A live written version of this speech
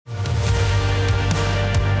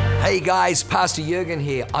Hey guys, Pastor Jurgen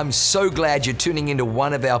here. I'm so glad you're tuning into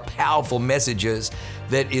one of our powerful messages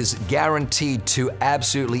that is guaranteed to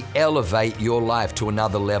absolutely elevate your life to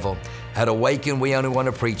another level. At Awaken, we only want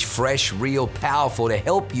to preach fresh, real, powerful to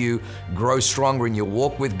help you grow stronger in your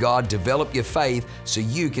walk with God, develop your faith so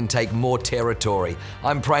you can take more territory.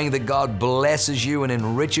 I'm praying that God blesses you and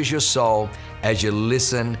enriches your soul as you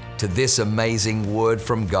listen to this amazing word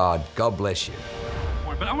from God. God bless you.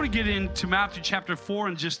 But I want to get into Matthew chapter 4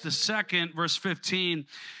 in just a second, verse 15.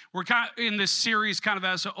 We're kind of in this series kind of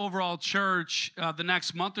as an overall church the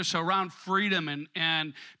next month or so around freedom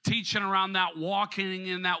and teaching around that, walking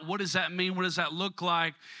in that. What does that mean? What does that look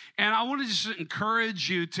like? And I want to just encourage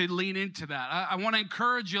you to lean into that. I want to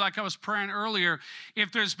encourage you, like I was praying earlier,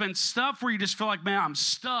 if there's been stuff where you just feel like, man, I'm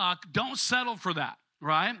stuck, don't settle for that.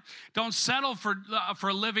 Right? Don't settle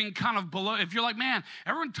for living kind of below. If you're like, man,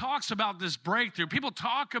 everyone talks about this breakthrough. People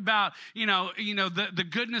talk about, the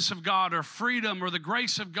goodness of God or freedom or the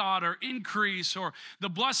grace of God or increase or the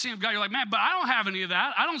blessing of God. You're like, man, but I don't have any of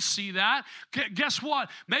that. I don't see that. Guess what?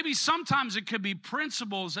 Maybe sometimes it could be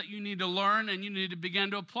principles that you need to learn and you need to begin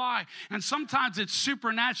to apply. And sometimes it's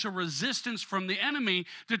supernatural resistance from the enemy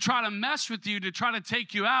to try to mess with you, to try to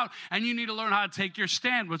take you out. And you need to learn how to take your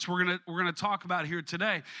stand, which we're gonna talk about here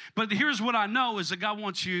today. But here's what I know is that God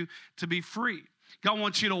wants you to be free. God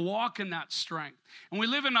wants you to walk in that strength. And we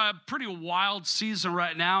live in a pretty wild season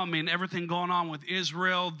right now. I mean, everything going on with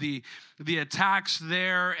Israel, the attacks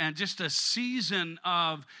there, and just a season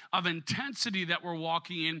of intensity that we're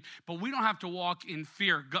walking in. But we don't have to walk in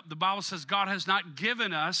fear. The Bible says God has not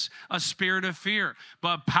given us a spirit of fear,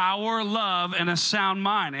 but power, love, and a sound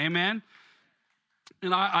mind. Amen?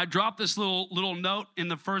 And I dropped this little note in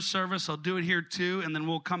the first service. I'll do it here too, and then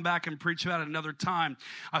we'll come back and preach about it another time.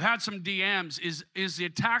 I've had some DMs. Is the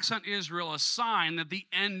attacks on Israel a sign that the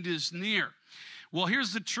end is near? Well,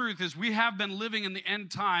 here's the truth, is we have been living in the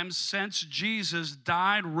end times since Jesus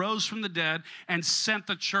died, rose from the dead, and sent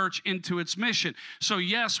the church into its mission. So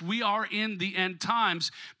yes, we are in the end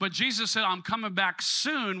times, but Jesus said, I'm coming back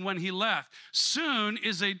soon when he left. Soon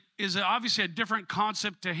is obviously a different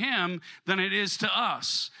concept to him than it is to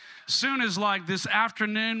us. Soon is like this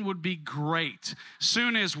afternoon would be great.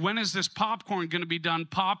 Soon is, when is this popcorn going to be done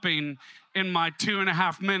popping in my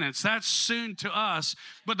 2.5 minutes? That's soon to us.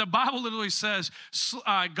 But the Bible literally says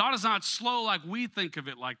God is not slow like we think of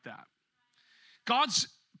it like that. God's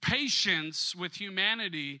patience with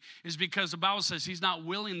humanity is because the Bible says he's not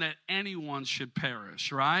willing that anyone should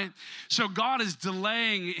perish, right? So God is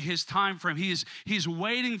delaying his time frame. He's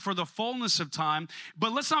waiting for the fullness of time.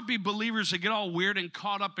 But let's not be believers that get all weird and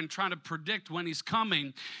caught up in trying to predict when he's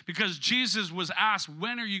coming, because Jesus was asked,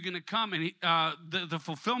 when are you going to come? And the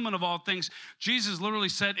fulfillment of all things, Jesus literally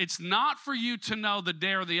said, it's not for you to know the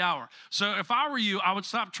day or the hour. So if I were you, I would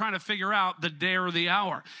stop trying to figure out the day or the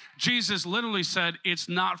hour. Jesus literally said, it's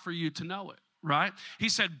not for you to know it, right? He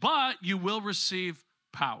said, but you will receive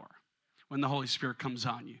power when the Holy Spirit comes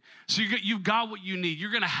on you. So you've got what you need.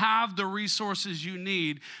 You're going to have the resources you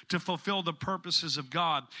need to fulfill the purposes of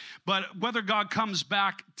God. But whether God comes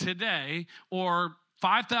back today or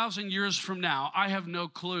 5,000 years from now, I have no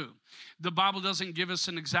clue. The Bible doesn't give us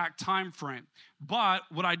an exact time frame. But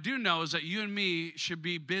what I do know is that you and me should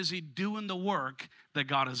be busy doing the work that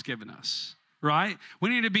God has given us. Right?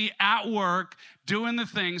 We need to be at work doing the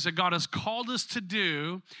things that God has called us to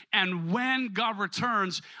do. And when God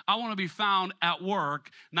returns, I want to be found at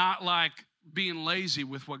work, not like being lazy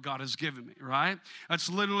with what God has given me, right? That's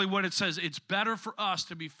literally what it says. It's better for us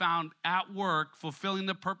to be found at work, fulfilling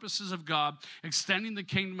the purposes of God, extending the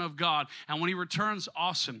kingdom of God. And when he returns,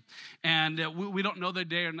 awesome. And we don't know the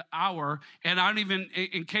day and the hour. And I don't even,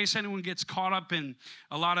 in case anyone gets caught up in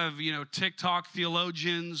a lot of, TikTok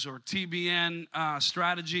theologians or TBN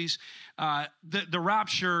strategies, the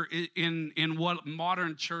rapture in what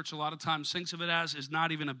modern church a lot of times thinks of it as is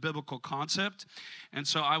not even a biblical concept. And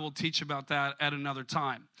so I will teach about that at another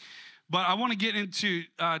time. But I want to get into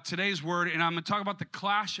today's word, and I'm going to talk about the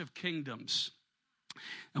clash of kingdoms.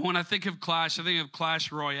 And when I think of clash, I think of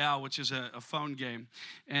Clash Royale, which is a phone game.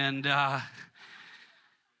 And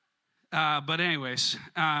but anyways,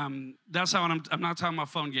 that's how I'm not talking about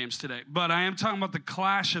phone games today. But I am talking about the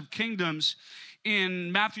clash of kingdoms.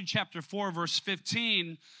 In Matthew chapter 4, verse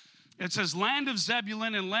 15, it says, land of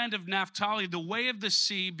Zebulun and land of Naphtali, the way of the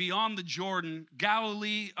sea beyond the Jordan,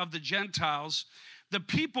 Galilee of the Gentiles, the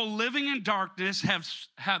people living in darkness have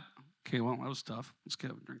okay, well, that was tough. Let's get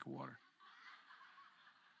a drink of water.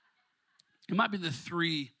 It might be the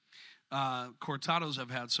 3 cortados I've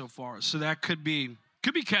had so far, so that could be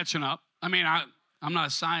catching up. I mean, I'm not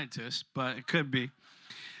a scientist, but it could be.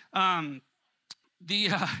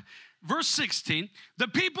 Verse 16, the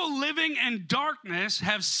people living in darkness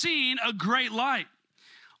have seen a great light.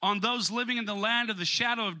 On those living in the land of the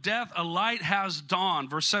shadow of death, a light has dawned.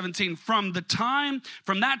 Verse 17, from that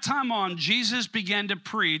time on, Jesus began to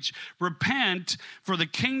preach, repent, for the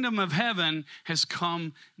kingdom of heaven has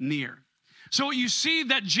come near. So you see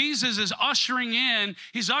that Jesus is ushering in,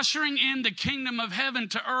 he's ushering in the kingdom of heaven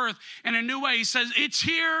to earth in a new way. He says, it's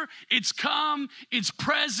here, it's come, it's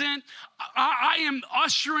present. I am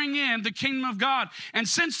ushering in the kingdom of God. And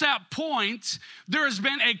since that point, there has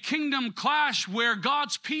been a kingdom clash where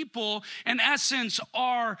God's people, in essence,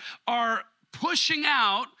 are pushing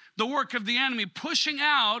out the work of the enemy, pushing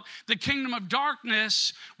out the kingdom of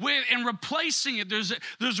darkness and replacing it. There's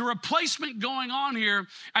a replacement going on here,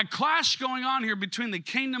 a clash going on here between the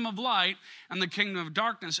kingdom of light and the kingdom of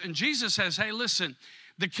darkness. And Jesus says, hey, listen,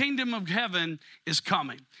 the kingdom of heaven is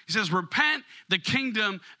coming. He says, repent, the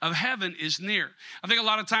kingdom of heaven is near. I think a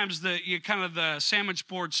lot of times the sandwich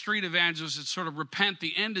board street evangelists, it's sort of repent,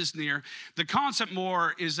 the end is near. The concept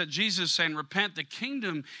more is that Jesus is saying, repent, the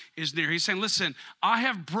kingdom is near. He's saying, listen, I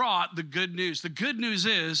have brought the good news. The good news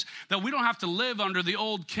is that we don't have to live under the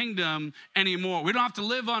old kingdom anymore. We don't have to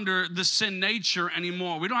live under the sin nature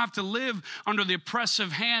anymore. We don't have to live under the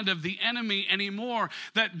oppressive hand of the enemy anymore.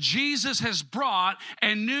 That Jesus has brought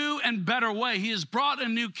a new and better way. He has brought a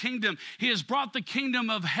new kingdom. He has brought the kingdom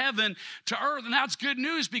of heaven to earth. And that's good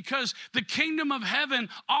news because the kingdom of heaven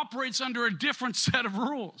operates under a different set of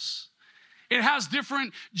rules. It has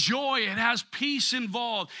different joy. It has peace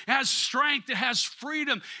involved. It has strength. It has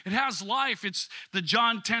freedom. It has life. It's the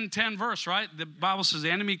John 10:10 verse, right? The Bible says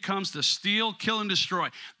the enemy comes to steal, kill, and destroy.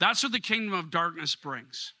 That's what the kingdom of darkness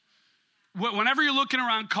brings. Whenever you're looking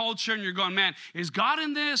around culture and you're going, man, is God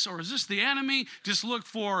in this or is this the enemy? Just look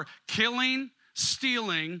for killing,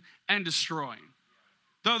 stealing, and destroying.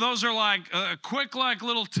 Those are like a quick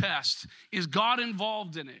little test. Is God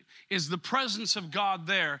involved in it? Is the presence of God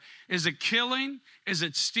there? Is it killing? Is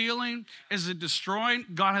it stealing? Is it destroying?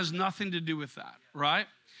 God has nothing to do with that, right?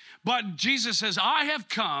 But Jesus says, I have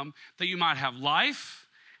come that you might have life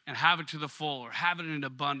and have it to the full, or have it in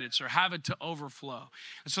abundance, or have it to overflow.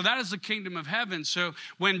 And so that is the kingdom of heaven. So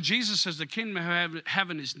when Jesus says the kingdom of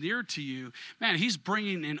heaven is near to you, man, he's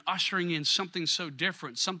bringing and ushering in something so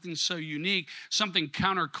different, something so unique, something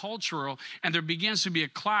countercultural, and there begins to be a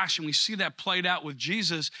clash, and we see that played out with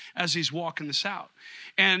Jesus as he's walking this out.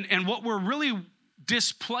 And what we're really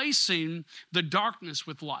displacing the darkness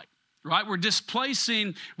with light. Right? We're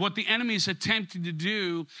displacing what the enemy is attempting to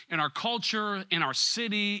do in our culture, in our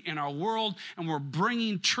city, in our world, and we're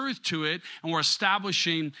bringing truth to it, and we're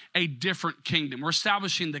establishing a different kingdom. We're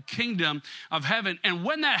establishing the kingdom of heaven. And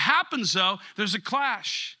when that happens, though, there's a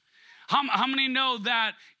clash. How many know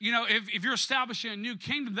that, if you're establishing a new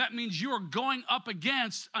kingdom, that means you are going up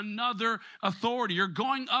against another authority. You're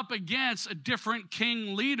going up against a different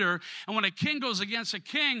king leader. And when a king goes against a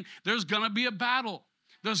king, there's going to be a battle.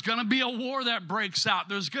 There's going to be a war that breaks out.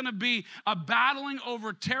 There's going to be a battling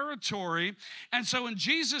over territory. And so when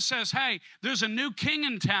Jesus says, hey, there's a new king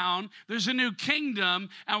in town, there's a new kingdom,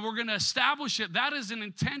 and we're going to establish it, that is an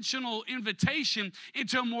intentional invitation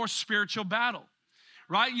into a more spiritual battle.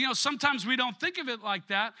 Right? Sometimes we don't think of it like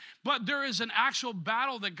that, but there is an actual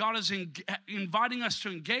battle that God is inviting us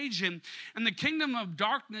to engage in. And the kingdom of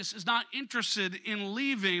darkness is not interested in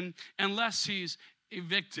leaving unless he's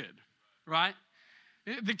evicted. Right?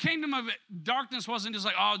 The kingdom of darkness wasn't just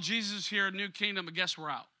like, oh, Jesus is here, new kingdom, but guess we're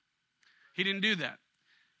out. He didn't do that.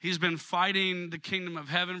 He's been fighting the kingdom of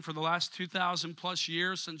heaven for the last 2,000 plus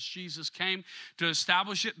years since Jesus came to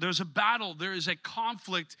establish it. There's a battle. There is a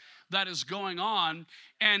conflict that is going on,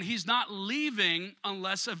 and he's not leaving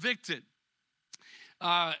unless evicted.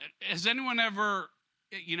 Has anyone ever,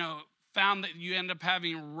 found that you end up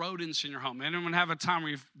having rodents in your home? Anyone have a time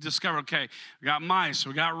where you've discovered, okay, we got mice,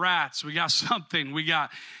 we got rats, we got something, we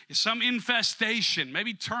got some infestation,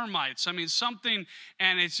 maybe termites, something,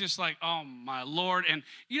 and it's just like, oh my Lord. And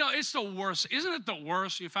it's the worst. Isn't it the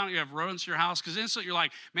worst? You found out you have rodents in your house, because instantly you're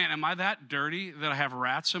like, man, am I that dirty that I have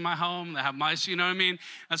rats in my home, that have mice, you know what I mean?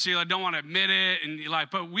 And so you don't want to admit it, and you're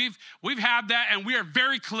like, but we've had that, and we are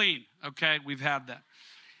very clean, okay? We've had that.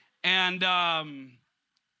 And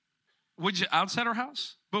outside our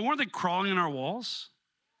house? But weren't they crawling in our walls?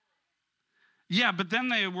 Yeah, but then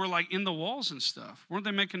they were like in the walls and stuff. Weren't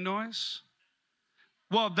they making noise?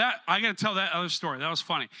 Well, I got to tell that other story. That was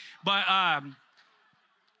funny. But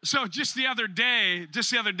so just the other day,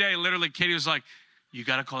 literally, Katie was like, "You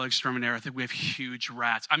got to call the exterminator. I think we have huge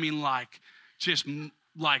rats. Just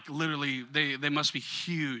like literally, they must be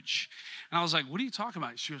huge. And I was like, what are you talking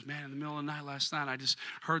about? She goes, man, in the middle of the night last night, I just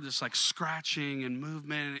heard this like scratching and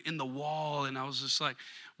movement in the wall. And I was just like,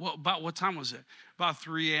 well, about what time was it? About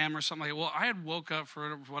 3 a.m. or something like that. Well, I had woke up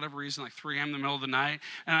for whatever reason, like 3 a.m. in the middle of the night.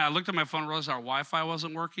 And I looked at my phone and realized our Wi-Fi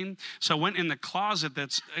wasn't working. So I went in the closet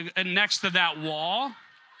that's next to that wall.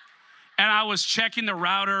 And I was checking the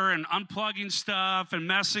router and unplugging stuff and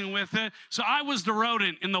messing with it. So I was the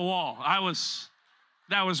rodent in the wall. That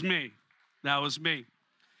was me. That was me.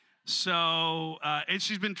 So, and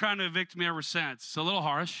she's been trying to evict me ever since. It's a little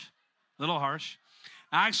harsh.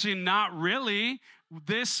 Actually, not really.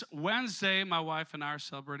 This Wednesday, my wife and I are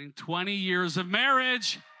celebrating 20 years of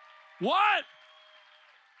marriage. What?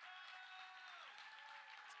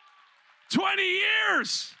 20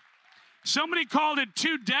 years. Somebody called it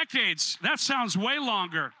 2 decades. That sounds way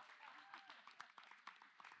longer.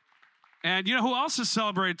 And you know who else is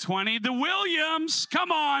celebrating 20? The Williams.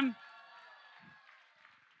 Come on.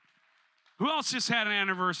 Who else just had an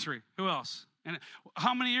anniversary? Who else? And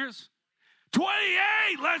how many years?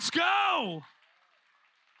 28. Let's go.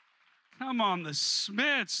 Come on, the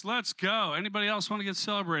Smiths. Let's go. Anybody else want to get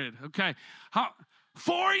celebrated? Okay.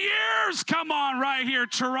 4 years. Come on, right here.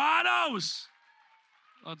 Toronto's.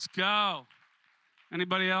 Let's go.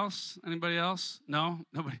 Anybody else? Anybody else? No?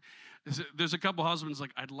 Nobody? There's a couple husbands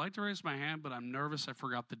like, I'd like to raise my hand, but I'm nervous I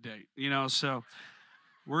forgot the date. So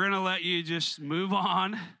we're going to let you just move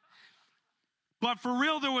on. But for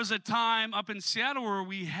real, there was a time up in Seattle where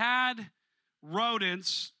we had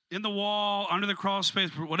rodents in the wall, under the crawl space,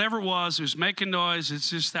 whatever it was making noise. It's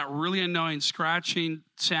just that really annoying scratching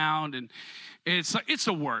sound, and it's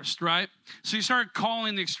the worst, right? So you start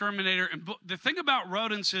calling the exterminator. And the thing about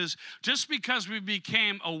rodents is just because we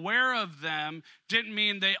became aware of them didn't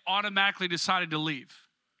mean they automatically decided to leave,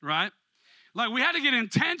 right? Like we had to get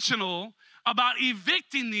intentional about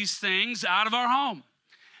evicting these things out of our home.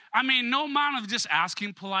 I mean, no amount of just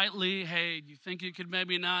asking politely, hey, do you think you could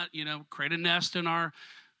maybe not, create a nest in our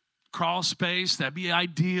crawl space? That'd be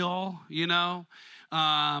ideal, No,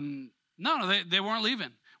 they weren't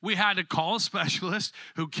leaving. We had to call a specialist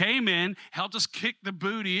who came in, helped us kick the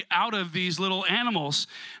booty out of these little animals.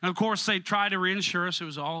 And of course, they tried to reassure us it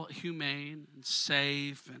was all humane and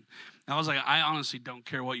safe. And I was like, I honestly don't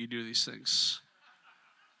care what you do to these things.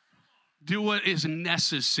 Do what is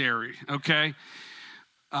necessary, okay,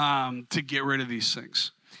 to get rid of these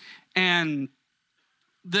things. And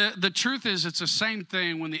the truth is, it's the same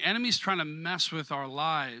thing when the enemy's trying to mess with our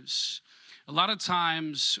lives. A lot of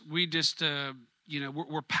times we just,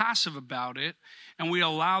 we're passive about it, and we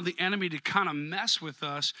allow the enemy to kind of mess with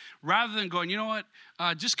us rather than going, you know what,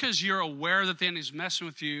 just because you're aware that the enemy's messing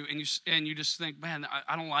with you and you just think, man,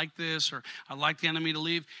 I don't like this, or I'd like the enemy to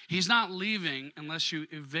leave. He's not leaving unless you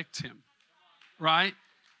evict him, right?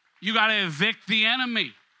 You got to evict the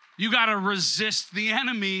enemy. You got to resist the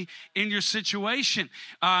enemy in your situation.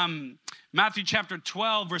 Matthew chapter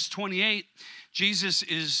 12, verse 28, Jesus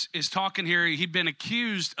is talking here. He'd been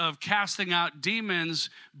accused of casting out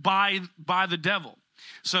demons by the devil.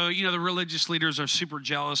 So, the religious leaders are super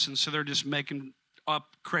jealous, and so they're just making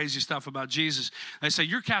up crazy stuff about Jesus. They say,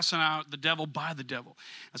 you're casting out the devil by the devil.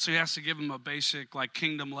 And so he has to give them a basic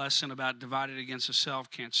kingdom lesson about divided against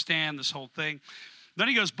itself, can't stand, this whole thing. Then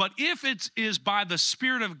he goes, but if it is by the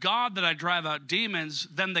Spirit of God that I drive out demons,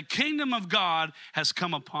 then the kingdom of God has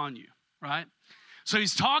come upon you, right? So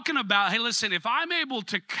he's talking about, hey, listen, if I'm able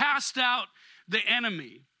to cast out the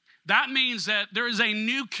enemy, that means that there is a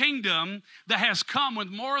new kingdom that has come with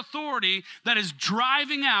more authority that is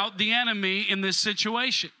driving out the enemy in this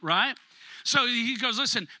situation, right? So he goes,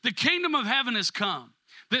 listen, the kingdom of heaven has come.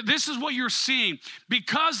 This is what you're seeing.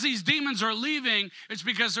 Because these demons are leaving, it's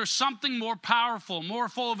because there's something more powerful, more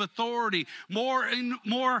full of authority, more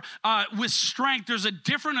with strength. There's a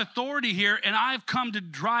different authority here, and I've come to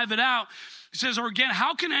drive it out. He says, or again,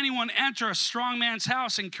 how can anyone enter a strong man's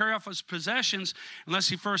house and carry off his possessions unless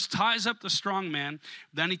he first ties up the strong man?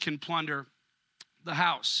 Then he can plunder the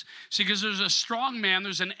house. See, because there's a strong man,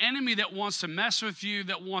 there's an enemy that wants to mess with you,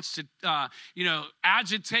 that wants to,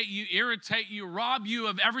 agitate you, irritate you, rob you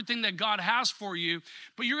of everything that God has for you.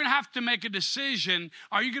 But you're going to have to make a decision.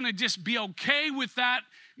 Are you going to just be okay with that,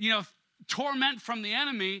 torment from the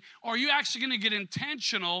enemy, or are you actually going to get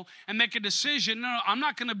intentional and make a decision? No, I'm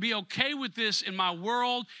not going to be okay with this in my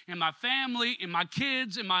world, in my family, in my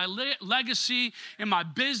kids, in my legacy, in my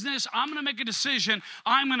business. I'm going to make a decision.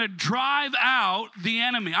 I'm going to drive out the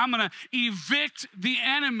enemy. I'm going to evict the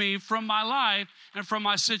enemy from my life and from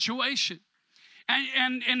my situation.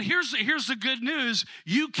 And here's the good news.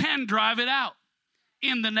 You can drive it out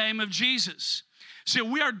in the name of Jesus. See,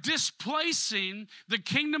 we are displacing the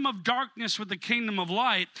kingdom of darkness with the kingdom of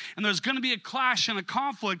light, and there's going to be a clash and a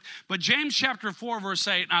conflict. But James chapter 4, verse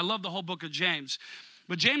 8, and I love the whole book of James,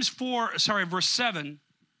 but verse 7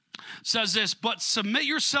 says this, but submit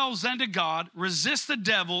yourselves then to God, resist the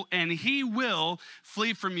devil, and he will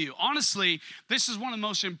flee from you. Honestly, this is one of the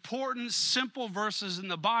most important, simple verses in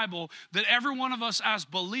the Bible that every one of us as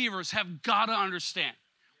believers have got to understand.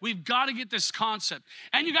 We've got to get this concept.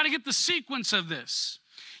 And you got to get the sequence of this.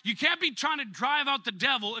 You can't be trying to drive out the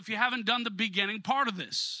devil if you haven't done the beginning part of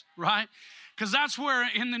this, right? Because that's where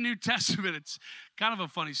in the New Testament, it's kind of a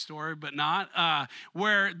funny story, but not,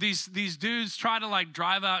 where these dudes try to like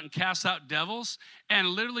drive out and cast out devils. And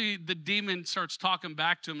literally the demon starts talking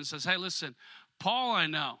back to him and says, hey, listen, Paul I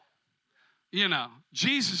know,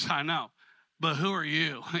 Jesus I know, but who are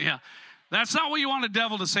you? Yeah, that's not what you want a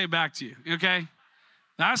devil to say back to you, okay?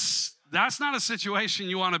 That's not a situation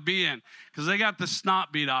you want to be in, because they got the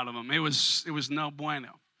snot beat out of them. It was no bueno.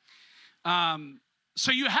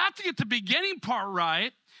 So you have to get the beginning part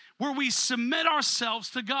right, where we submit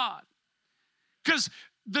ourselves to God. Because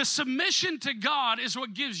the submission to God is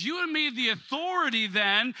what gives you and me the authority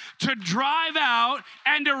then to drive out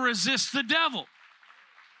and to resist the devil.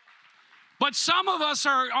 But some of us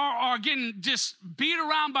are getting just beat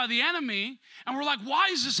around by the enemy, and we're like, why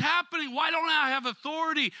is this happening? Why don't I have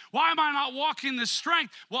authority? Why am I not walking this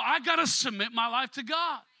strength? Well, I got to submit my life to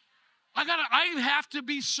God. I have to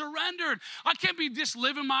be surrendered. I can't be just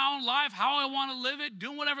living my own life how I want to live it,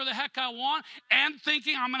 doing whatever the heck I want, and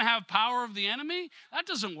thinking I'm going to have power of the enemy. That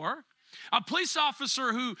doesn't work. A police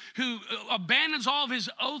officer who abandons all of his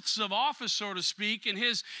oaths of office, so to speak, and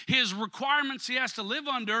his requirements he has to live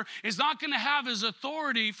under is not going to have his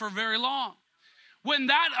authority for very long. When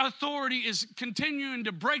that authority is continuing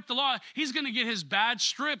to break the law, he's going to get his badge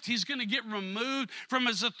stripped. He's going to get removed from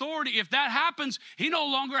his authority. If that happens, he no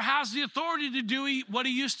longer has the authority to do what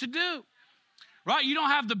he used to do, right? You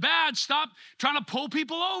don't have the badge. Stop trying to pull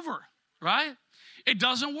people over, right? It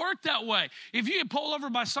doesn't work that way. If you get pulled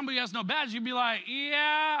over by somebody who has no badge, you'd be like,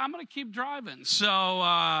 yeah, I'm going to keep driving. So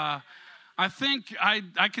I think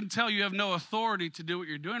I can tell you have no authority to do what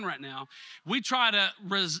you're doing right now. We try to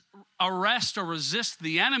arrest or resist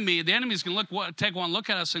the enemy. The enemy's going to take one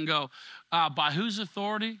look at us and go, by whose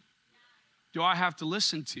authority do I have to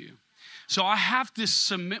listen to you? So I have to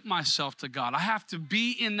submit myself to God. I have to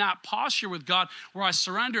be in that posture with God where I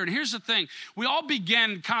surrender. And here's the thing. We all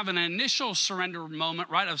begin kind of an initial surrender moment,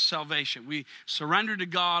 right, of salvation. We surrender to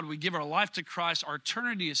God. We give our life to Christ. Our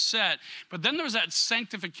eternity is set. But then there's that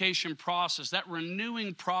sanctification process, that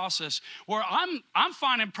renewing process where I'm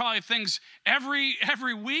finding probably things every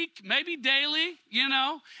week, maybe daily,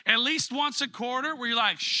 at least once a quarter where you're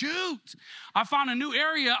like, shoot, I found a new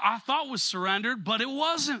area I thought was surrendered, but it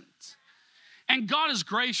wasn't. And God is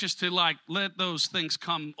gracious to let those things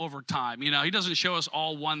come over time. He doesn't show us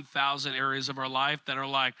all 1,000 areas of our life that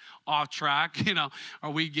are off track,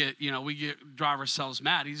 or we drive ourselves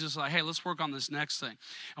mad. He's just like, hey, let's work on this next thing.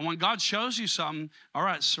 And when God shows you something, all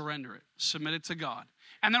right, surrender it, submit it to God.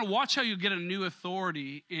 And then watch how you get a new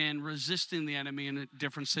authority in resisting the enemy in a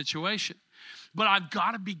different situation. But I've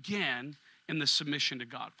got to begin in the submission to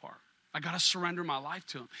God part. I got to surrender my life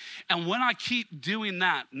to him. And when I keep doing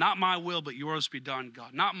that, not my will, but yours be done,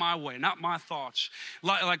 God. Not my way, not my thoughts.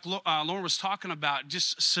 Like Lauren was talking about,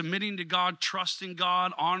 just submitting to God, trusting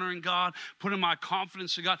God, honoring God, putting my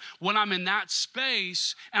confidence in God. When I'm in that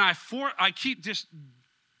space and I keep just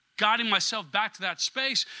guiding myself back to that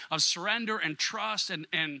space of surrender and trust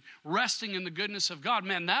and resting in the goodness of God,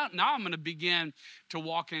 man, now I'm going to begin to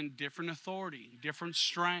walk in different authority, different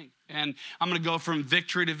strength. And I'm going to go from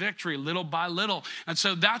victory to victory, little by little. And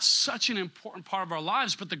so that's such an important part of our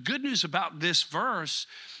lives. But the good news about this verse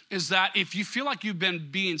is that if you feel like you've been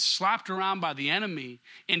being slapped around by the enemy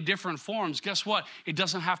in different forms, guess what? It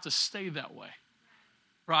doesn't have to stay that way.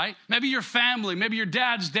 Right? Maybe your family, maybe your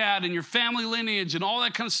dad's dad and your family lineage and all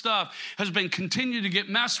that kind of stuff has been continued to get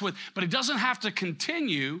messed with, but it doesn't have to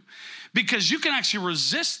continue because you can actually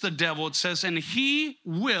resist the devil, it says, and he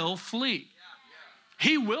will flee.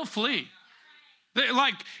 He will flee.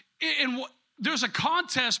 There's a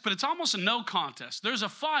contest, but it's almost a no contest. There's a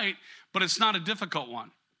fight, but it's not a difficult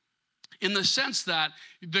one. In the sense that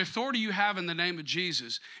the authority you have in the name of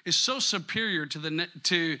Jesus is so superior to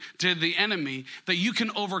the enemy that you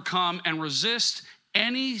can overcome and resist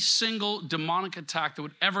any single demonic attack that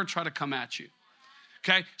would ever try to come at you.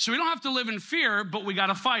 Okay? So we don't have to live in fear, but we got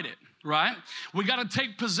to fight it. right? We got to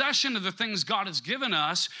take possession of the things God has given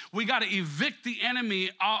us. We got to evict the enemy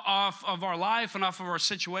off of our life and off of our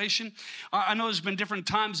situation. I know there's been different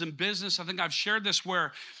times in business. I think I've shared this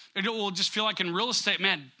where it will just feel like in real estate,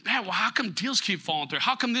 man, well, how come deals keep falling through?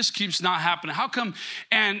 How come this keeps not happening? How come,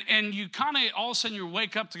 and you kind of all of a sudden you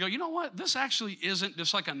wake up to go, you know what? This actually isn't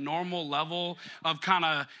just like a normal level of kind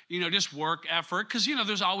of, just work effort. Because,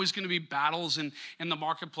 there's always going to be battles in the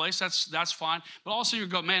marketplace. That's fine. But also you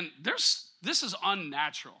go, man, this is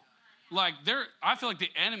unnatural. Like I feel like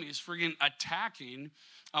the enemy is freaking attacking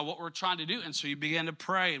what we're trying to do. And so you begin to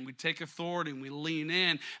pray and we take authority and we lean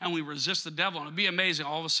in and we resist the devil. And it'll be amazing.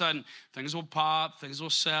 All of a sudden, things will pop, things will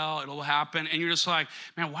sell, it'll happen. And you're just like,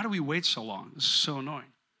 man, why do we wait so long? This is so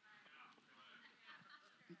annoying.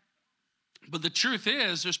 But the truth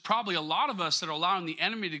is, there's probably a lot of us that are allowing the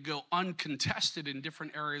enemy to go uncontested in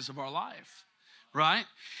different areas of our life. Right?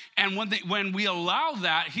 And when we allow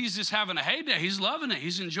that, he's just having a heyday. He's loving it.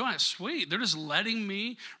 He's enjoying it. Sweet. They're just letting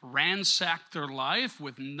me ransack their life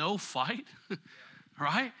with no fight.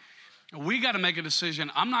 Right? We got to make a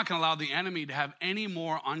decision. I'm not going to allow the enemy to have any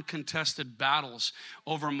more uncontested battles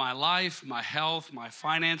over my life, my health, my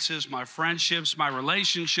finances, my friendships, my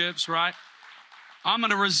relationships, right? I'm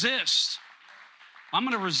going to resist. I'm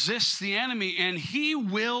going to resist the enemy and he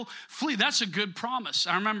will flee. That's a good promise.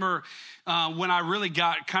 I remember when I really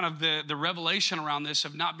got kind of the revelation around this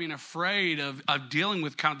of not being afraid of dealing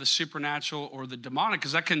with kind of the supernatural or the demonic,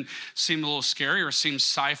 because that can seem a little scary or seem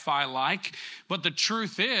sci-fi like. But the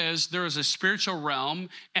truth is there is a spiritual realm,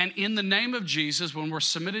 and in the name of Jesus, when we're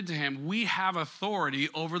submitted to him, we have authority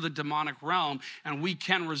over the demonic realm and we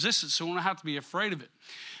can resist it. So we don't have to be afraid of it.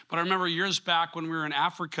 But I remember years back when we were in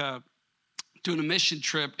Africa doing a mission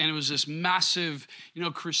trip, and it was this massive,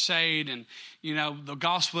 crusade, and, the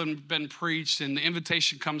gospel had been preached, and the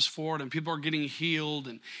invitation comes forward, and people are getting healed,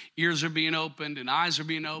 and ears are being opened, and eyes are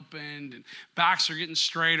being opened, and backs are getting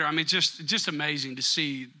straighter. I mean, just amazing to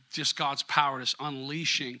see just God's power just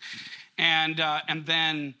unleashing. And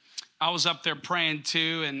then I was up there praying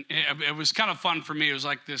too, and it was kind of fun for me. It was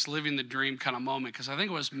like this living the dream kind of moment, because I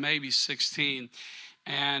think it was maybe 16.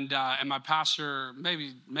 And my pastor,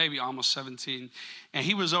 maybe almost 17, and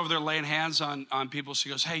he was over there laying hands on people. So he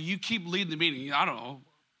goes, hey, you keep leading the meeting. I don't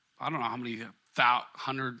know how many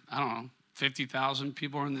 50,000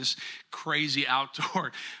 people are in this crazy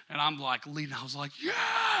outdoor. And I'm like leading. I was like,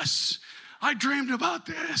 yes, I dreamed about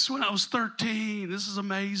this when I was 13. This is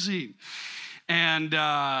amazing.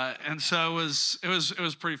 And so it was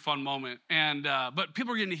a pretty fun moment. But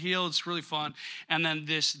people are getting healed. It's really fun. And then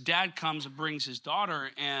this dad comes and brings his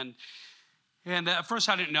daughter. And at first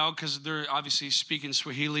I didn't know, because they're obviously speaking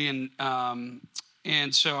Swahili.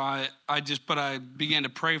 And so I began to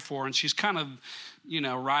pray for her. And she's kind of,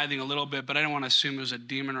 writhing a little bit, but I didn't want to assume it was a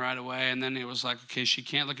demon right away. And then it was like, okay, she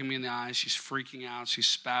can't look at me in the eyes. She's freaking out. She's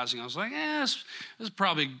spazzing. I was like, this is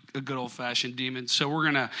probably a good old-fashioned demon. So we're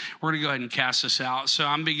gonna go ahead and cast this out. So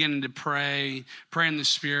I'm beginning to pray in the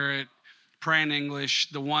Spirit, pray in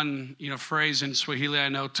English. The one, phrase in Swahili I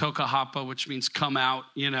know, toka hapa, which means come out,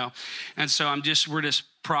 And so we're just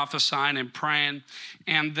prophesying and praying.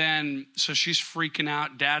 And then, so she's freaking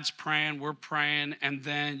out. Dad's praying, we're praying. And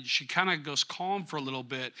then she kind of goes calm for a little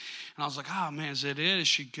bit. And I was like, oh man, is it? Is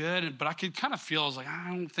she good? But I could kind of feel, I was like,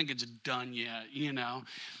 I don't think it's done yet,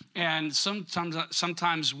 And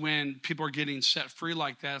sometimes when people are getting set free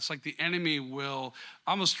like that, it's like the enemy will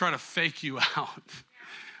almost try to fake you out.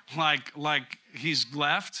 like he's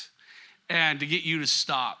left, and to get you to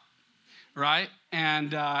stop, right?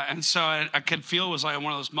 And so I could feel it was like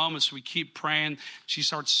one of those moments. We keep praying. She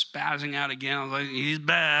starts spazzing out again. I was like, he's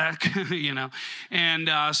back,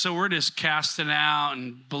 And so we're just casting out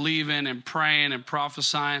and believing and praying and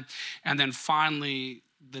prophesying. And then finally,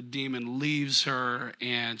 the demon leaves her,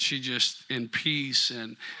 and she just in peace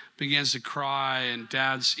and begins to cry. And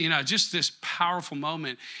Dad's, just this powerful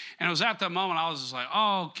moment. And it was at that moment I was just like,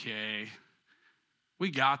 okay,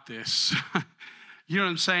 we got this. You know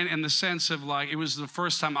what I'm saying? In the sense of like, it was the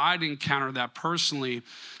first time I'd encountered that personally,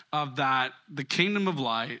 of that the kingdom of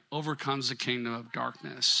light overcomes the kingdom of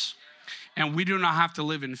darkness. And we do not have to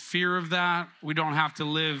live in fear of that. We don't have to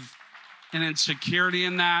live in insecurity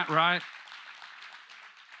in that, right?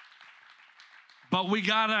 But we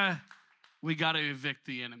gotta evict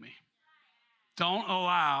the enemy. Don't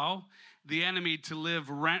allow the enemy to live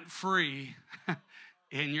rent-free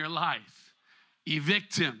in your life.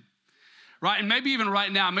 Evict him. Right, and maybe even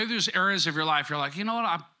right now, maybe there's areas of your life you're like, you know what,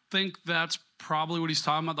 I think that's probably what he's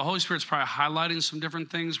talking about. The Holy Spirit's probably highlighting some different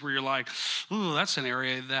things where you're like, ooh, that's an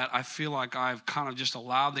area that I feel like I've kind of just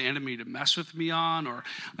allowed the enemy to mess with me on, or,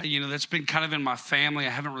 that's been kind of in my family. I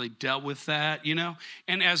haven't really dealt with that,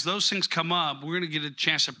 And as those things come up, we're going to get a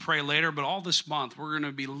chance to pray later, but all this month, we're going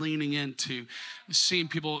to be leaning into seeing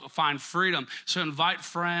people find freedom. So invite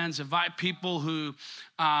friends, invite people who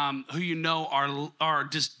are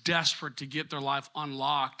just desperate to get their life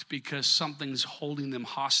unlocked because something's holding them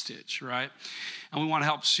hostage, right? And we want to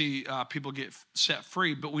help see people get set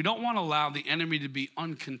free, but we don't want to allow the enemy to be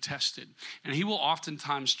uncontested. And he will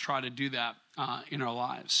oftentimes try to do that in our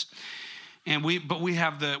lives. But we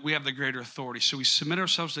have the greater authority. So we submit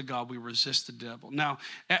ourselves to God. We resist the devil. Now,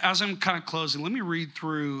 as I'm kind of closing, let me read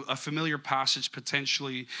through a familiar passage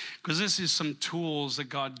potentially, because this is some tools that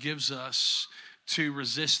God gives us to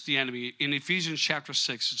resist the enemy. In Ephesians chapter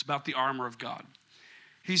 6, it's about the armor of God.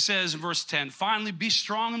 He says in verse 10, finally, be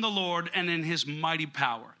strong in the Lord and in his mighty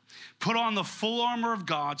power. Put on the full armor of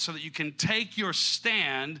God so that you can take your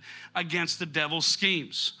stand against the devil's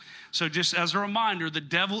schemes. So just as a reminder, the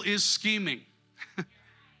devil is scheming,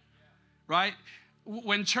 right?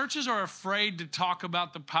 When churches are afraid to talk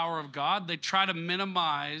about the power of God, they try to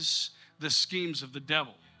minimize the schemes of the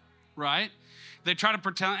devil, right? They try to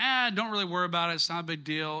pretend, don't really worry about it. It's not a big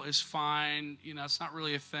deal. It's fine. It's not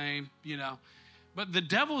really a thing, But the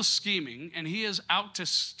devil is scheming, and he is out to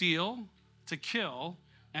steal, to kill,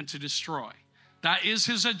 and to destroy. That is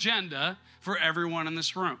his agenda for everyone in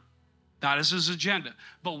this room. That is his agenda.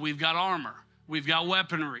 But we've got armor. We've got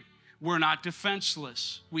weaponry. We're not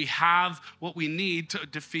defenseless. We have what we need to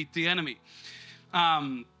defeat the enemy.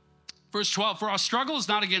 Verse 12, for our struggle is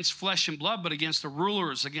not against flesh and blood, but against the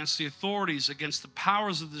rulers, against the authorities, against the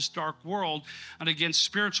powers of this dark world, and against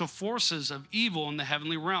spiritual forces of evil in the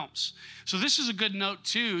heavenly realms. So this is a good note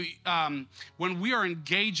too. When we are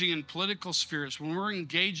engaging in political spheres, when we're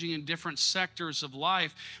engaging in different sectors of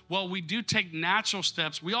life, while we do take natural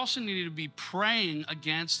steps, we also need to be praying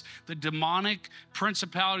against the demonic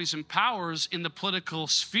principalities and powers in the political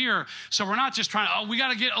sphere. So we're not just trying, we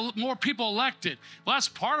got to get more people elected. Well, that's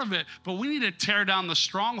part of it. But we need to tear down the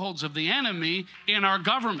strongholds of the enemy in our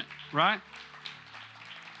government, right?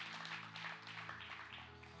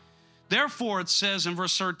 Therefore, it says in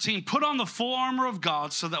verse 13, put on the full armor of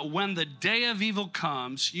God so that when the day of evil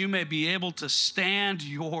comes, you may be able to stand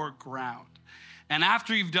your ground. And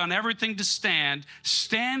after you've done everything to stand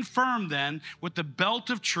firm then with the belt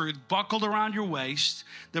of truth buckled around your waist,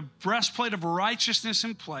 the breastplate of righteousness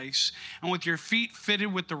in place, and with your feet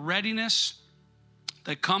fitted with the readiness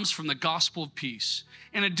that comes from the gospel of peace.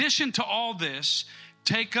 In addition to all this,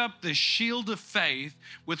 take up the shield of faith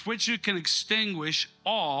with which you can extinguish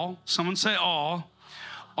all, someone say all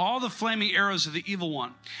the flaming arrows of the evil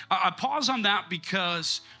one. I pause on that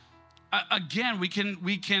because again, we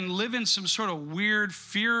can live in some sort of weird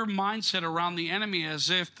fear mindset around the enemy as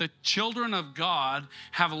if the children of God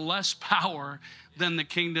have less power than the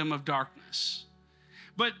kingdom of darkness.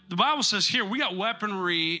 But the Bible says here, we got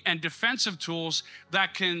weaponry and defensive tools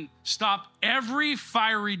that can stop every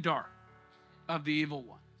fiery dart of the evil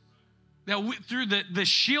one. Now, through the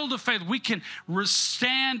shield of faith, we can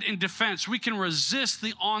stand in defense. We can resist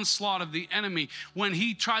the onslaught of the enemy when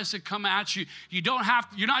he tries to come at you.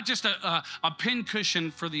 You're not just a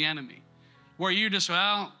pincushion for the enemy, where you just,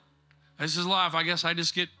 this is life. I guess I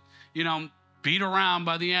just get, beat around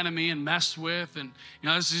by the enemy and messed with, and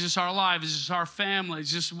this is just our life, this is just our family,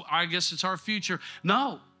 I guess it's our future.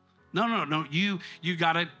 No. You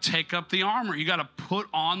got to take up the armor. You got to put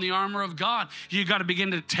on the armor of God. You got to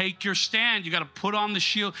begin to take your stand. You got to put on the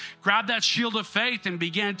shield, grab that shield of faith, and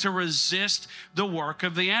begin to resist the work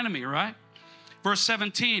of the enemy, right? Verse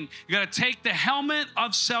 17, you got to take the helmet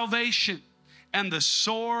of salvation and the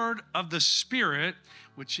sword of the Spirit,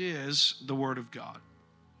 which is the word of God.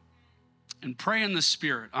 And pray in the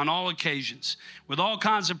Spirit on all occasions with all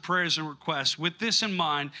kinds of prayers and requests. With this in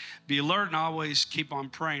mind, be alert and always keep on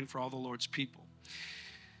praying for all the Lord's people.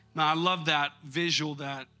 Now, I love that visual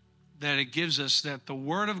that it gives us, that the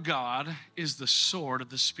Word of God is the sword of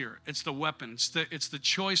the Spirit. It's the weapon. It's the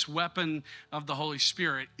choice weapon of the Holy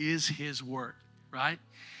Spirit is His Word, right?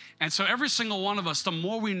 And so every single one of us, the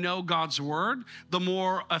more we know God's Word, the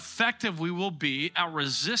more effective we will be at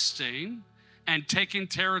resisting and taking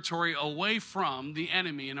territory away from the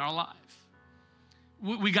enemy in our life.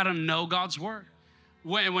 We got to know God's word.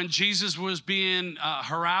 When Jesus was being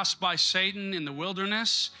harassed by Satan in the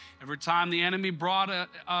wilderness, every time the enemy brought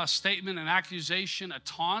a statement, an accusation, a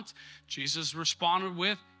taunt, Jesus responded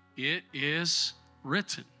with, "It is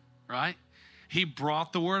written," right? He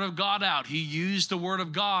brought the word of God out. He used the word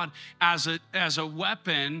of God as a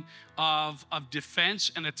weapon of defense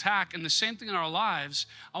and attack. And the same thing in our lives.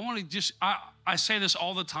 I say this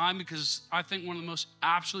all the time because I think one of the most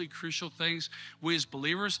absolutely crucial things we as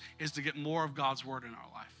believers is to get more of God's word in our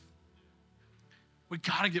life. We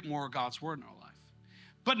got to get more of God's word in our life.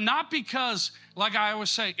 But not because, like I always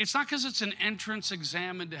say, it's not because it's an entrance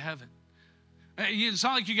exam into heaven. It's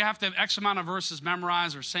not like you have to have X amount of verses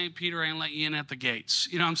memorized or St. Peter ain't let you in at the gates.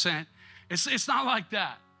 You know what I'm saying? It's not like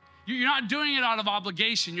that. You're not doing it out of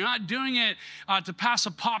obligation. You're not doing it to pass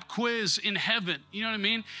a pop quiz in heaven. You know what I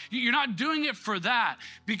mean? You're not doing it for that.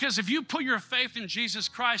 Because if you put your faith in Jesus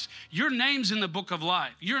Christ, your name's in the book of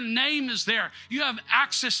life. Your name is there. You have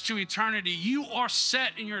access to eternity. You are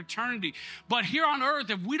set in your eternity. But here on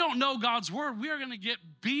earth, if we don't know God's word, we are going to get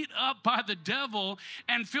beat up by the devil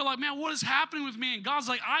and feel like, man, what is happening with me? And God's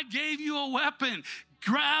like, I gave you a weapon.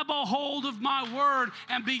 Grab a hold of my word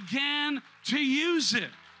and begin to use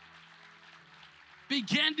it.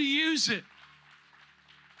 Begin to use it.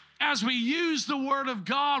 As we use the word of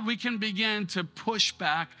God, we can begin to push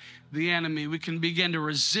back the enemy. We can begin to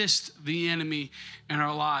resist the enemy in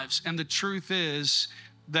our lives. And the truth is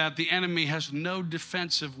that the enemy has no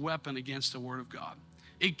defensive weapon against the word of God.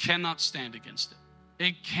 It cannot stand against it.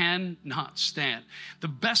 It cannot stand. The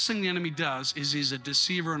best thing the enemy does is he's a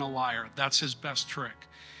deceiver and a liar. That's his best trick.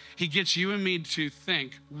 He gets you and me to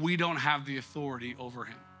think we don't have the authority over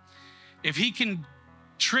him. If he can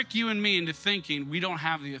trick you and me into thinking we don't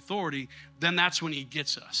have the authority, then that's when he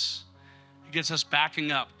gets us. He gets us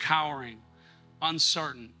backing up, cowering,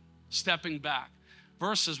 uncertain, stepping back.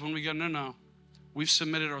 Versus when we go, no, we've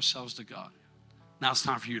submitted ourselves to God. Now it's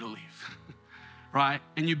time for you to leave, right?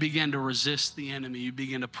 And you begin to resist the enemy. You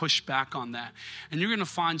begin to push back on that. And you're going to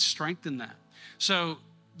find strength in that. So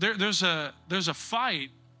there's a fight,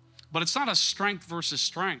 but it's not a strength versus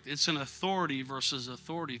strength. It's an authority versus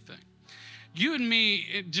authority thing. You and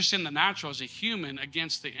me, just in the natural as a human,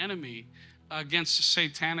 against the enemy, against the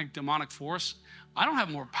satanic demonic force, I don't have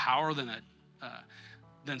more power than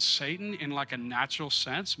Satan in like a natural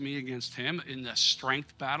sense, me against him in the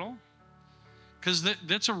strength battle. Because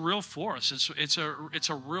that's a real force. It's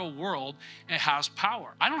a real world. It has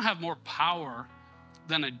power. I don't have more power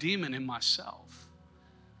than a demon in myself.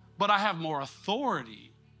 But I have more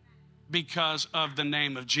authority because of the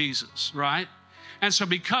name of Jesus, right? And so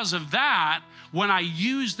because of that, when I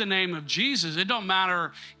use the name of Jesus, it don't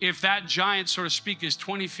matter if that giant, so to speak, is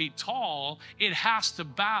 20 feet tall, it has to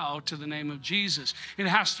bow to the name of Jesus. It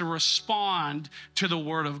has to respond to the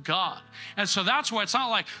word of God. And so that's why it's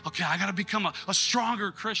not like, okay, I got to become a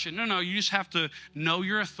stronger Christian. No, you just have to know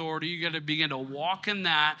your authority. You got to begin to walk in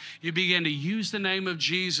that. You begin to use the name of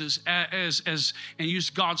Jesus and use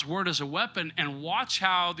God's word as a weapon, and watch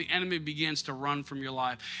how the enemy begins to run from your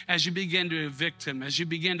life. As you begin to evict him, as you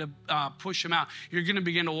begin to push him out, you're going to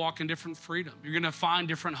begin to walk in different freedom. You're going to find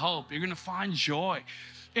different hope. You're going to find joy.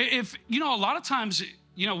 If a lot of times,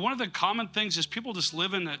 one of the common things is people just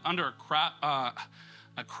live under a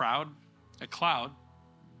cloud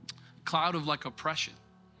of like oppression.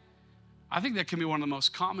 I think that can be one of the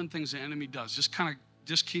most common things the enemy does.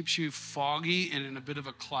 Just keeps you foggy and in a bit of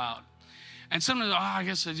a cloud. And sometimes, I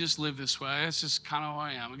guess I just live this way. That's just kind of who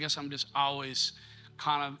I am. I guess I'm just always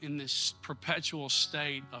kind of in this perpetual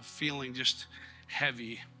state of feeling just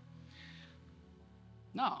heavy.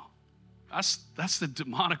 No, that's the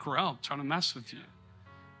demonic realm trying to mess with you.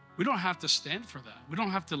 We don't have to stand for that. We don't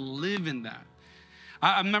have to live in that.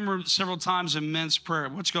 I remember several times in men's prayer,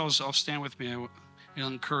 which goes, I'll stand with me. It'll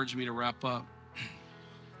encourage me to wrap up.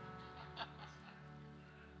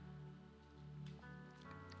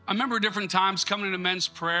 I remember different times coming into men's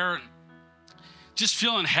prayer and just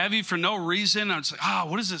feeling heavy for no reason. I was like,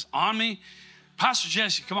 what is this on me? Pastor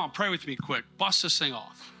Jesse, come on, pray with me quick. Bust this thing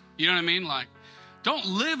off. You know what I mean? Like, don't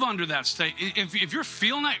live under that state. If you're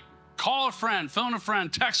feeling that, call a friend, phone a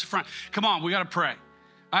friend, text a friend. Come on, we got to pray.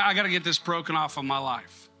 I got to get this broken off of my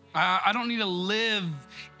life. I don't need to live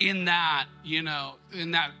in that, in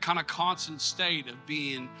that kind of constant state of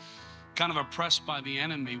being kind of oppressed by the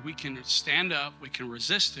enemy. We can stand up, we can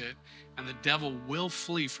resist it, and the devil will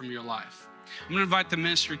flee from your life. I'm going to invite the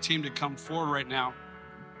ministry team to come forward right now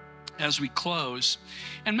as we close.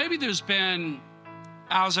 And maybe there's been,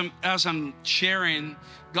 as I'm sharing,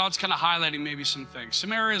 God's kind of highlighting maybe some things.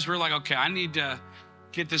 Some areas where like, okay, I need to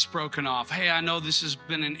get this broken off. Hey, I know this has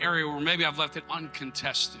been an area where maybe I've left it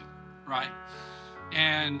uncontested, right?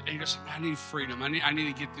 And you're just like, I need freedom. I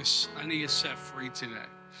need to get this, I need to get set free today.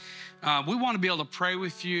 We want to be able to pray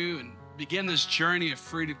with you and begin this journey of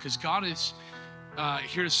freedom because God is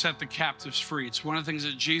here to set the captives free. It's one of the things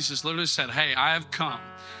that Jesus literally said, hey, I have come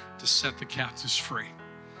to set the captives free,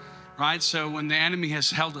 right? So when the enemy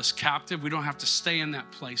has held us captive, we don't have to stay in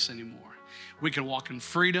that place anymore. We can walk in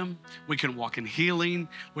freedom. We can walk in healing.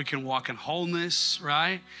 We can walk in wholeness,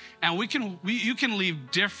 right? And you can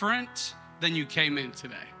leave different than you came in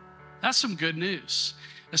today. That's some good news,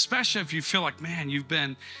 especially if you feel like,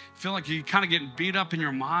 man, feel like you're kind of getting beat up in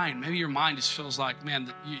your mind. Maybe your mind just feels like,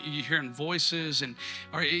 man, you're hearing voices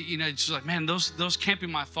or it's just like, man, those can't be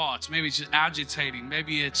my thoughts. Maybe it's just agitating.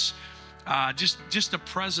 Maybe it's just the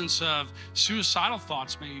presence of suicidal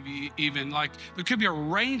thoughts, maybe even. Like there could be a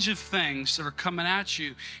range of things that are coming at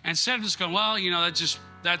you. And instead of just going, well,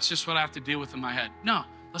 that's just what I have to deal with in my head. No,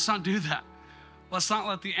 let's not do that. Let's not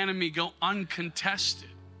let the enemy go uncontested.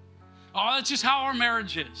 Oh, that's just how our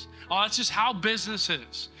marriage is. Oh, that's just how business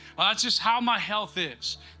is. Oh, that's just how my health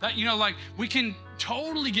is. That, we can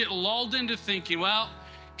totally get lulled into thinking, well,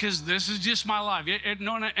 because this is just my life.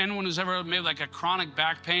 Anyone who's ever made like a chronic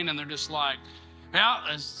back pain and they're just like,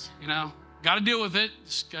 yeah, got to deal with it.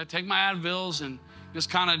 Just got to take my Advils and just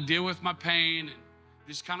kind of deal with my pain and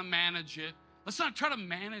just kind of manage it. Let's not try to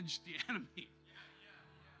manage the enemy.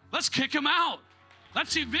 Let's kick him out.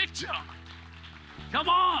 Let's evict him. Come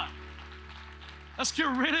on. Let's get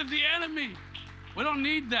rid of the enemy. We don't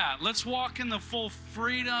need that. Let's walk in the full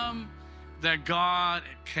freedom that God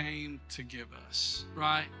came to give us,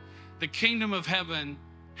 right? The kingdom of heaven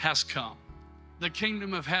has come. The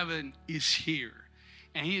kingdom of heaven is here.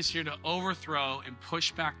 And he is here to overthrow and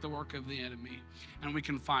push back the work of the enemy. And we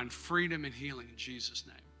can find freedom and healing in Jesus'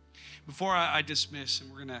 name. Before I dismiss, and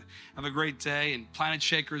we're going to have a great day, and Planet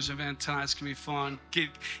Shakers event tonight's going to be fun. Get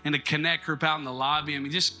in a connect group out in the lobby. I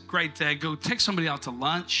mean, just great day. Go take somebody out to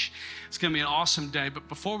lunch. It's going to be an awesome day. But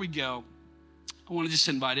before we go, I want to just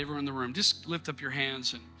invite everyone in the room. Just lift up your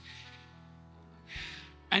hands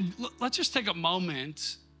and let's just take a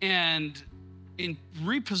moment and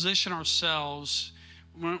reposition ourselves.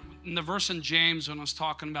 In the verse in James when I was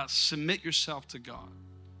talking about submit yourself to God.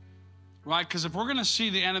 Right? Because if we're going to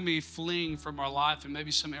see the enemy fleeing from our life and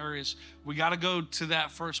maybe some areas, we got to go to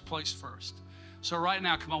that first place first. So right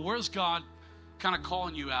now, come on, where's God kind of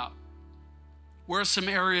calling you out? Where are some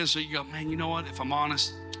areas that you go, man, you know what? If I'm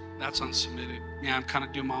honest, that's unsubmitted. Yeah, I'm kind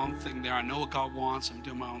of doing my own thing there. I know what God wants. I'm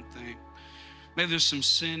doing my own thing. Maybe there's some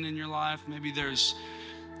sin in your life. Maybe there's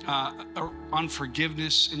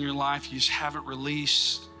unforgiveness in your life you just haven't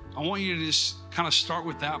released. I want you to just kind of start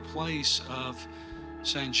with that place of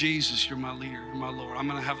saying, Jesus, you're my leader, you're my Lord. I'm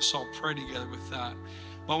going to have us all pray together with that.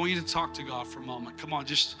 But I want you to talk to God for a moment. Come on,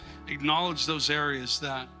 just acknowledge those areas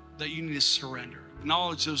that you need to surrender.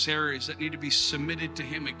 Acknowledge those areas that need to be submitted to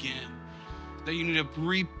him again. That you need to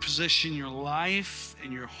reposition your life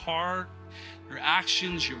and your heart, your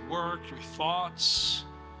actions, your work, your thoughts,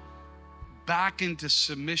 back into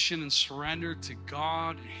submission and surrender to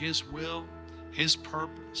God and his will, his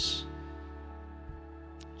purpose.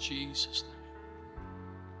 Jesus' name.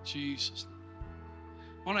 Jesus' name.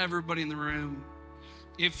 I want everybody in the room,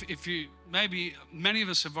 if you, maybe many of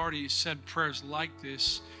us have already said prayers like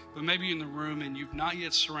this, but maybe you're in the room and you've not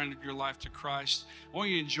yet surrendered your life to Christ. I want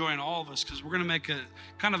you to join all of us because we're going to make a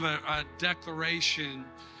kind of a declaration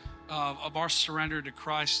of our surrender to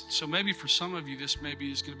Christ. So maybe for some of you, this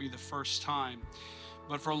maybe is going to be the first time,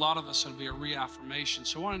 but for a lot of us, it'll be a reaffirmation.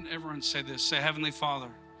 So I want everyone to say this. Say, Heavenly Father,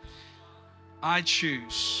 I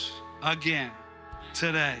choose again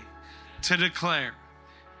today to declare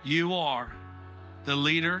you are the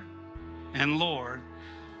leader and Lord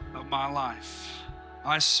of my life.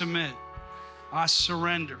 I submit, I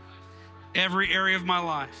surrender every area of my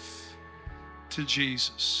life to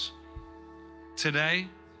Jesus. Today,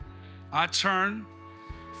 I turn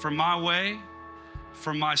from my way,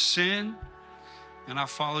 from my sin, and I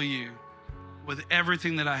follow you with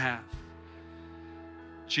everything that I have.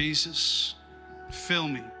 Jesus, fill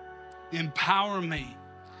me. Empower me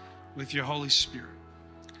with your Holy Spirit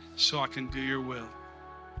so I can do your will.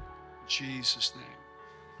 In Jesus' name.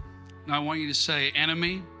 Now I want you to say,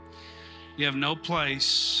 enemy, you have no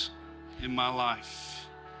place in my life.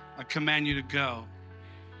 I command you to go,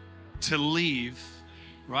 to leave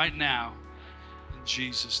right now in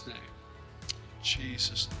Jesus' name.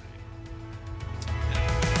 Jesus' name.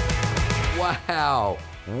 Wow,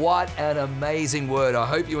 what an amazing word. I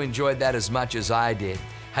hope you enjoyed that as much as I did.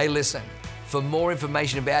 Hey, listen, for more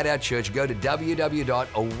information about our church, go to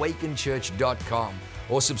www.awakenchurch.com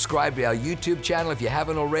or subscribe to our YouTube channel if you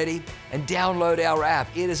haven't already, and download our app.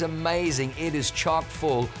 It is amazing. It is chock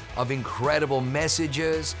full of incredible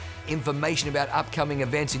messages, information about upcoming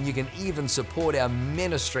events, and you can even support our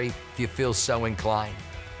ministry if you feel so inclined.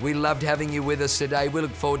 We loved having you with us today. We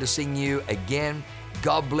look forward to seeing you again.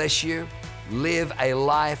 God bless you. Live a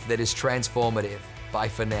life that is transformative. Bye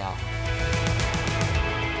for now.